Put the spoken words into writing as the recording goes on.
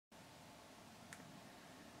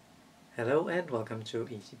Hello and welcome to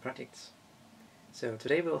Easy Projects. So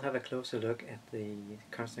today we'll have a closer look at the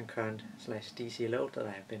constant current / DC load that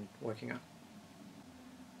I have been working on.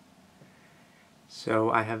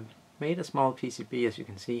 So I have made a small PCB, as you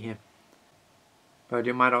can see here, but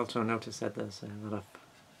you might also notice that there's a lot of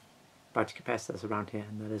batch capacitors around here,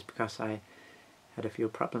 and that is because I had a few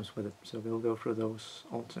problems with it, so we'll go through those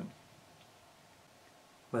also.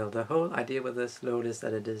 Well, the whole idea with this load is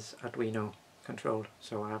that it is Arduino controlled,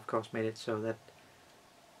 so I of course made it so that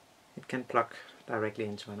it can plug directly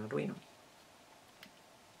into an Arduino,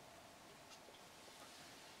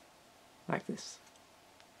 like this.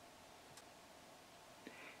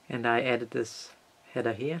 And I added this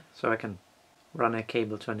header here so I can run a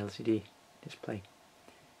cable to an LCD display,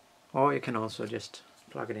 or you can also just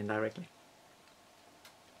plug it in directly.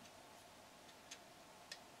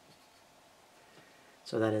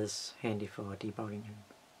 So that is handy for debugging, and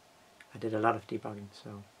I did a lot of debugging,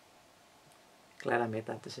 so glad I made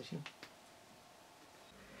that decision.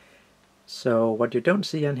 So what you don't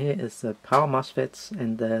see on here is the power MOSFETs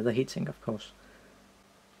and the heatsink, of course.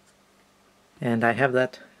 And I have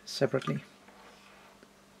that separately.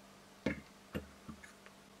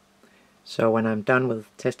 So when I'm done with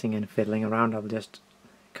testing and fiddling around, I'll just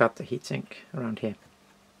cut the heatsink around here,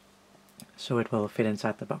 so it will fit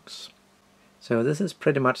inside the box. So this is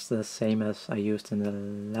pretty much the same as I used in the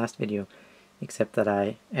last video, except that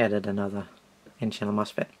I added another N-channel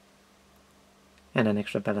MOSFET and an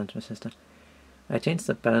extra balance resistor. I changed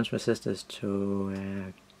the balance resistors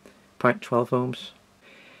to 0.12 ohms,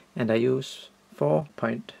 and I use 4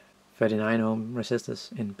 0.39 ohm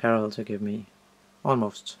resistors in parallel to give me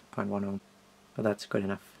almost 0.1 ohm, but that's good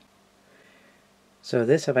enough. So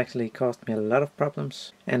this have actually caused me a lot of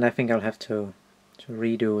problems, and I think I'll have to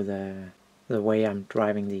redo the way I'm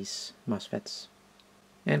driving these MOSFETs,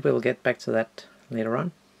 and we'll get back to that later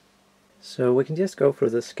on. So we can just go through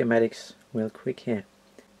the schematics real quick here.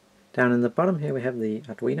 Down in the bottom here we have the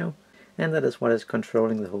Arduino, and that is what is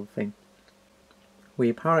controlling the whole thing.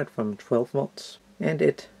 We power it from 12 volts, and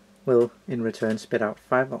it will in return spit out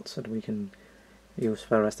 5 volts that we can use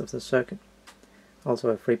for the rest of the circuit. Also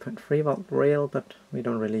a 3.3 volt rail, but we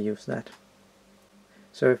don't really use that.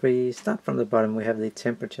 So if we start from the bottom, we have the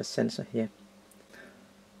temperature sensor here.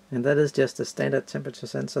 And that is just a standard temperature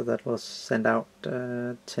sensor that will send out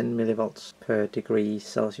 10 millivolts per degree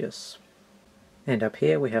Celsius. And up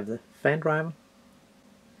here we have the fan driver,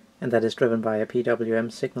 and that is driven by a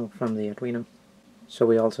PWM signal from the Arduino, so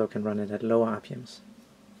we also can run it at lower RPMs.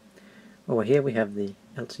 Over here we have the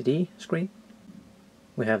LCD screen,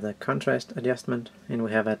 we have the contrast adjustment, and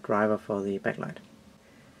we have a driver for the backlight.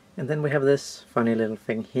 And then we have this funny little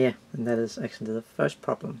thing here, and that is actually the first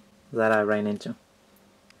problem that I ran into.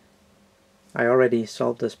 I already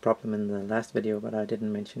solved this problem in the last video, but I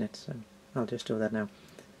didn't mention it, so I'll just do that now.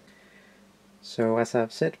 So as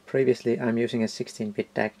I've said previously, I'm using a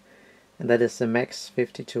 16-bit DAC, and that is the MAX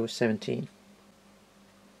 5217.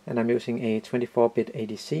 And I'm using a 24-bit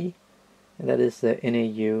ADC, and that is the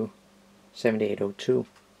NAU 7802.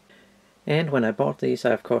 And when I bought these, I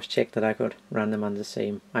of course checked that I could run them on the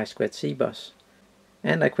same I2C bus.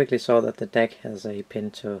 And I quickly saw that the DAC has a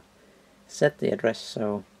pin to set the address,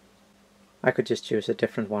 so I could just choose a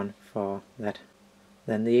different one for that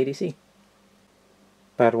than the ADC.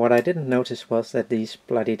 But what I didn't notice was that these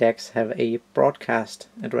bloody DACs have a broadcast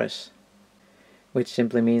address, which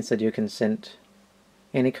simply means that you can send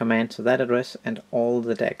any command to that address and all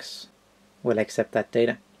the DACs will accept that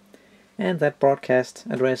data. And that broadcast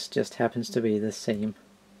address just happens to be the same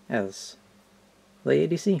as the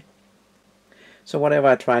ADC. So whatever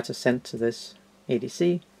I try to send to this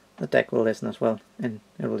ADC, the DAC will listen as well, and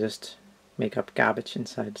it will just make up garbage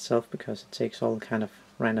inside itself because it takes all kind of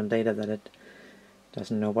random data that it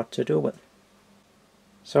doesn't know what to do with.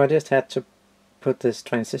 So I just had to put this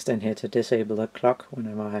transistor in here to disable the clock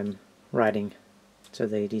whenever I'm writing to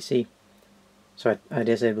the ADC. So I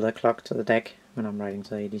disable the clock to the DAC when I'm writing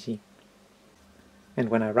to the ADC. And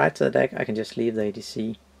when I write to the DAC, I can just leave the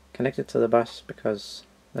ADC connected to the bus because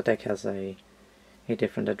the DAC has a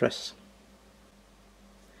different address.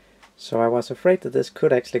 So I was afraid that this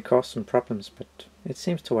could actually cause some problems, but it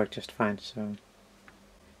seems to work just fine. So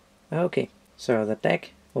okay, so the DAC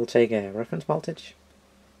will take a reference voltage,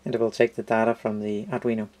 and it will take the data from the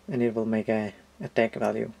Arduino, and it will make a DAC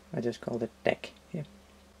value. I just called it DAC here.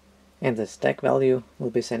 And this DAC value will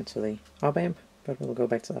be sent to the op-amp, but we'll go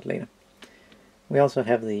back to that later. We also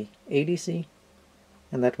have the ADC,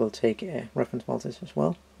 and that will take a reference voltage as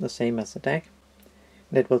well, the same as the DAC.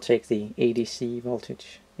 And it will take the ADC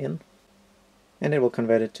voltage in, and it will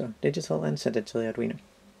convert it to digital and send it to the Arduino.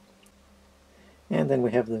 And then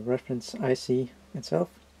we have the reference IC itself.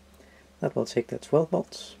 That will take the 12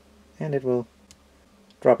 volts and it will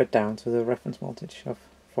drop it down to the reference voltage of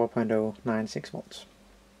 4.096 volts.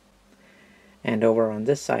 And over on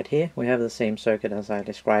this side here we have the same circuit as I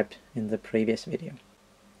described in the previous video.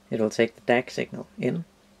 It will take the DAC signal in,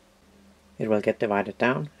 it will get divided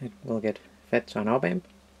down, it will get fed to an op-amp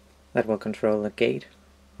that will control the gate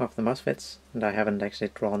of the MOSFETs, and I haven't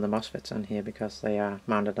actually drawn the MOSFETs on here because they are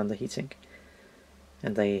mounted on the heatsink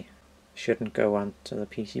and they shouldn't go on to the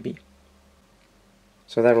PCB.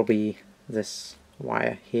 So that will be this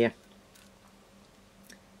wire here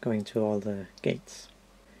going to all the gates.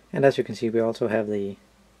 And as you can see, we also have the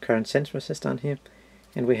current sense resistor on here,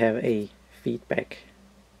 and we have a feedback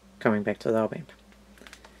coming back to the op-amp,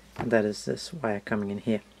 and that is this wire coming in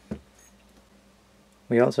here.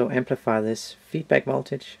 We also amplify this feedback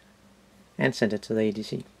voltage and send it to the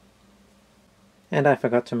ADC. And I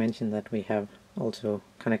forgot to mention that we have also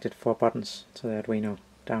connected 4 buttons to the Arduino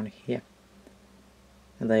down here,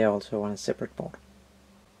 and they are also on a separate board.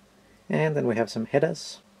 And then we have some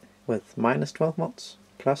headers with minus 12 volts,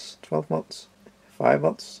 plus 12 volts, 5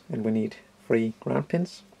 volts, and we need 3 ground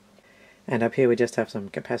pins. And up here we just have some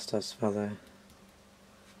capacitors for the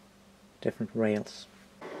different rails.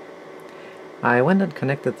 I went and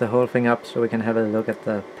connected the whole thing up so we can have a look at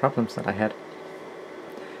the problems that I had.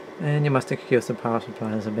 And you must excuse the power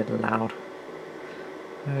supply is a bit loud.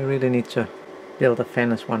 I really need to build a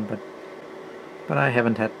fanless one, but I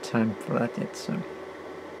haven't had time for that yet.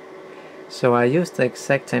 So I used the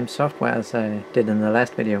exact same software as I did in the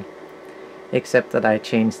last video, except that I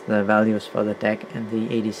changed the values for the DAC and the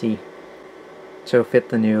ADC to fit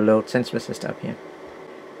the new load sense resistor up here.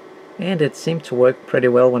 And it seemed to work pretty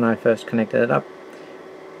well when I first connected it up,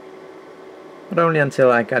 but only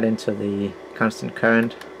until I got into the constant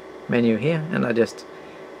current menu here, and I just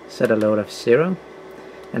set a load of 0,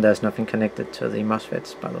 and there's nothing connected to the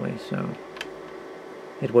MOSFETs, by the way, so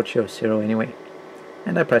it would show 0 anyway.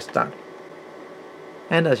 And I pressed start.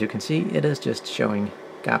 And as you can see, it is just showing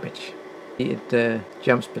garbage. It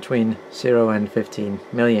jumps between 0 and 15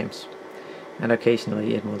 milliamps, and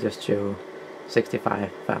occasionally it will just show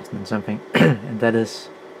 65,000 and something, and that is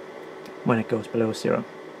when it goes below 0.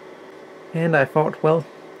 And I thought, well,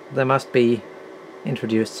 there must be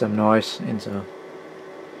introduced some noise into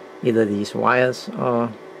either these wires,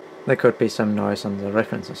 or there could be some noise on the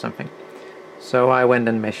reference or something. So I went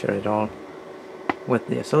and measured it all with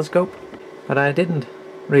the oscilloscope, but I didn't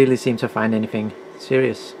really seem to find anything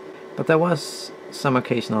serious. But there was some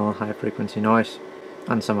occasional high frequency noise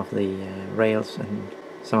on some of the rails and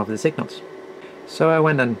some of the signals. So I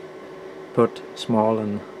went and put small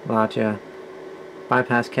and larger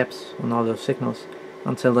bypass caps on all those signals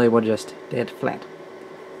until they were just dead flat.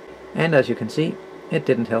 And as you can see, it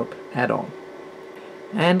didn't help at all.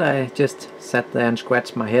 And I just sat there and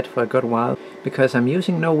scratched my head for a good while, because I'm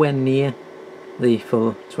using nowhere near the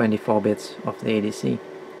full 24 bits of the ADC.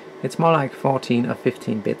 It's more like 14 or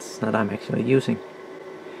 15 bits that I'm actually using.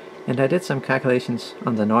 And I did some calculations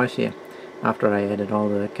on the noise here after I added all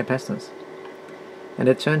the capacitors. And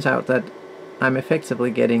it turns out that I'm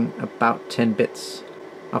effectively getting about 10 bits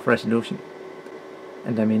of resolution.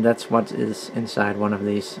 And I mean, that's what is inside one of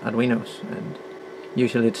these Arduinos, and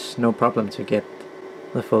usually it's no problem to get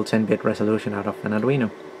the full 10-bit resolution out of an Arduino.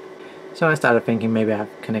 So I started thinking maybe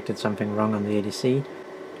I've connected something wrong on the ADC,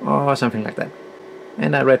 or something like that.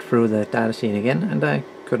 And I read through the datasheet again, and I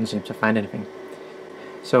couldn't seem to find anything.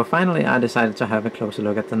 So finally I decided to have a closer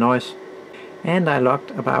look at the noise, and I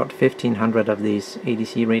logged about 1500 of these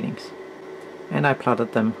ADC readings. And I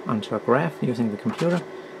plotted them onto a graph using the computer,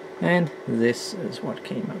 and this is what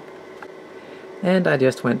came up. And I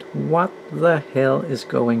just went, what the hell is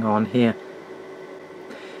going on here?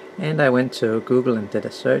 And I went to Google and did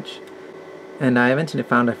a search, and I eventually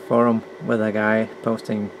found a forum with a guy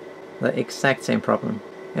posting the exact same problem,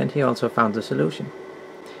 and he also found the solution.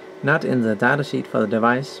 Not in the datasheet for the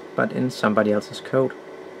device, but in somebody else's code.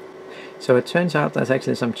 So it turns out there's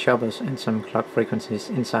actually some choppers and some clock frequencies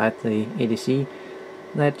inside the ADC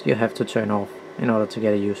that you have to turn off in order to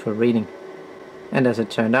get a useful reading. And as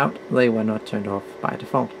it turned out, they were not turned off by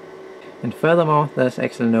default. And furthermore, there's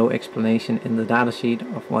actually no explanation in the datasheet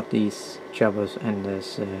of what these choppers and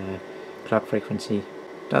this clock frequency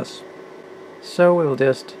does. So we will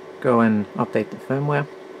just go and update the firmware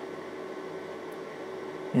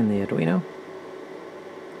in the Arduino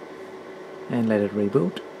and let it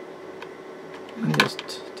reboot, and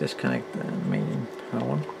just disconnect the main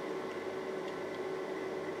power.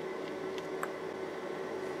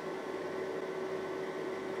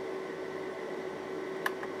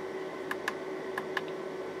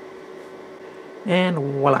 And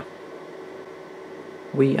voila!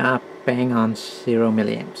 We are bang on 0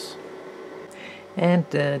 milliamps. And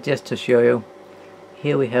just to show you,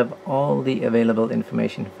 here we have all the available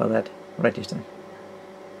information for that register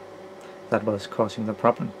that was causing the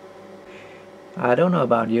problem. I don't know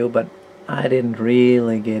about you, but I didn't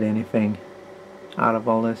really get anything out of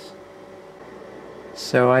all this.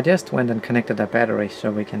 So I just went and connected a battery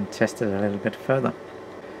so we can test it a little bit further.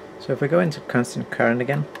 So if we go into constant current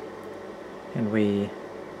again, and we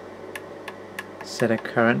set a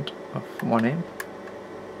current of 1 amp,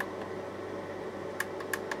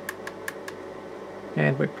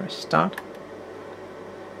 and we press start,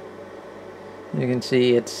 you can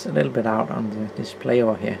see it's a little bit out on the display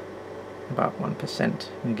over here, about 1%.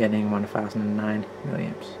 We're getting 1009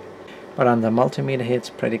 milliamps. But on the multimeter here it's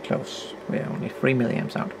pretty close. We're only 3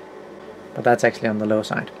 milliamps out. But that's actually on the low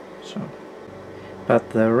side.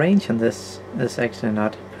 But the range on this is actually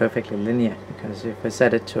not perfectly linear, because if we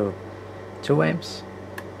set it to 2 amps,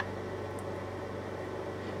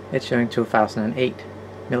 it's showing 2008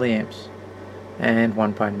 milliamps and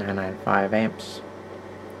 1.995 amps.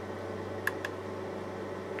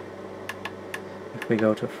 If we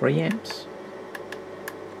go to 3 amps,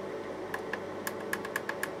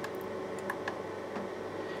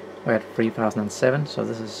 we're at 3007, so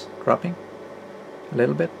this is dropping a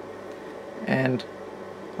little bit, and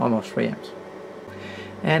almost 3 amps.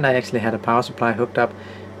 And I actually had a power supply hooked up,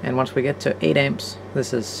 and once we get to 8 amps,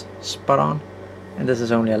 this is spot on, and this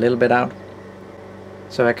is only a little bit out.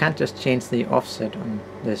 So I can't just change the offset on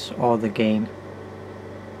this or the gain.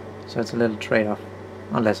 So it's a little trade-off,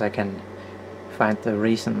 unless I can find the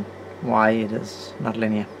reason why it is not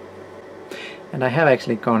linear. And I have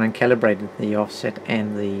actually gone and calibrated the offset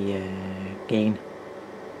and the gain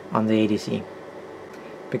on the ADC,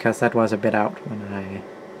 because that was a bit out when I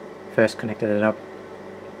first connected it up.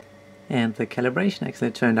 And the calibration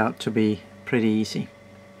actually turned out to be pretty easy.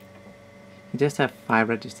 You just have 5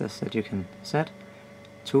 registers that you can set.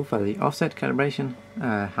 2 for the offset calibration,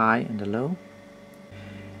 a high and a low.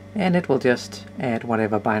 And it will just add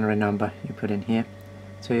whatever binary number you put in here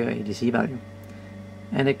to your ADC value.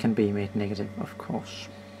 And it can be made negative, of course.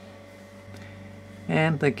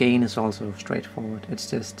 And the gain is also straightforward.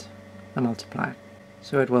 It's just a multiplier.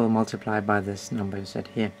 So it will multiply by this number you set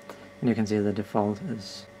here. And you can see the default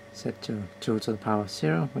is set to 2 to the power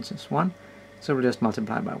 0, which is 1. So we'll just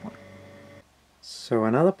multiply by 1. So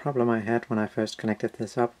another problem I had when I first connected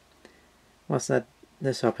this up was that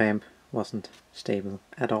this op amp wasn't stable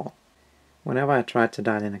at all. Whenever I tried to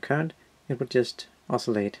dial in a current, it would just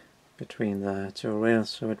oscillate between the 2 rails,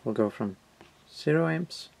 so it will go from 0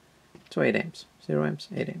 amps to 8 amps, 0 amps,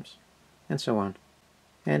 8 amps, and so on.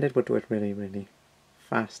 And it would do it really, really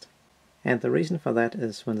fast. And the reason for that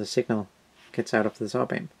is when the signal gets out of this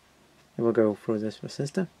op amp, it will go through this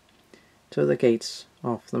resistor to the gates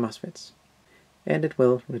of the MOSFETs. And it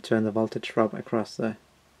will return the voltage drop across the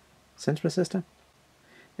sense resistor,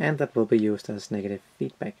 and that will be used as negative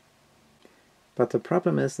feedback. But the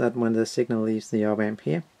problem is that when the signal leaves the op amp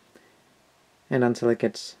here, and until it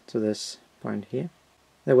gets to this point here,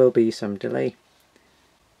 there will be some delay.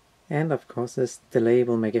 And of course this delay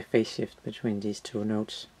will make a phase shift between these 2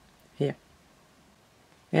 nodes here.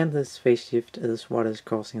 And this phase shift is what is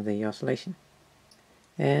causing the oscillation.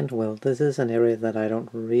 And well, this is an area that I don't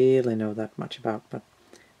really know that much about, but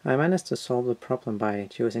I managed to solve the problem by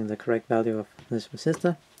choosing the correct value of this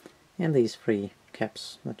resistor and these 3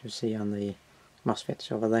 caps that you see on the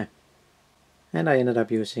MOSFETs over there. And I ended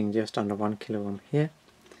up using just under 1 kilo ohm here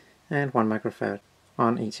and 1 microfarad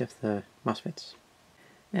on each of the MOSFETs.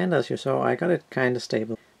 And as you saw, I got it kinda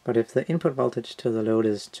stable, but if the input voltage to the load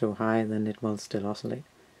is too high, then it will still oscillate.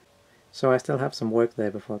 So I still have some work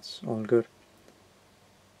there before it's all good.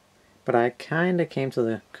 But I kinda came to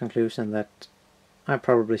the conclusion that I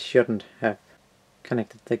probably shouldn't have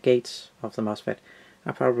connected the gates of the MOSFET.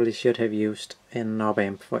 I probably should have used an op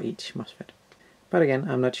amp for each MOSFET. But again,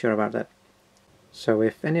 I'm not sure about that. So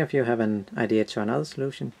if any of you have an idea to another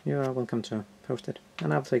solution, you are welcome to post it,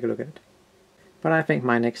 and I'll take a look at it. But I think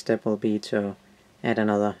my next step will be to add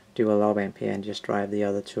another dual op amp here and just drive the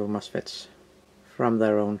other 2 MOSFETs from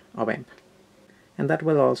their own op amp. And that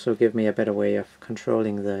will also give me a better way of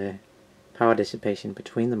controlling the power dissipation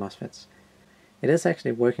between the MOSFETs. It is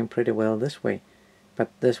actually working pretty well this way, but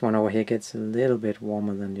this one over here gets a little bit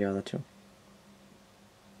warmer than the other 2.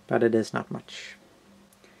 But it is not much.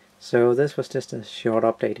 So this was just a short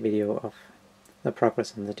update video of the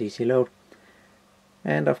progress on the DC load.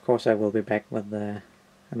 And of course I will be back with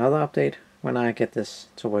another update when I get this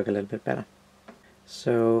to work a little bit better.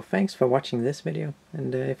 So thanks for watching this video,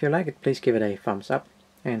 and if you like it, please give it a thumbs up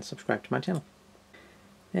and subscribe to my channel.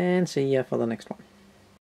 and see ya for the next one.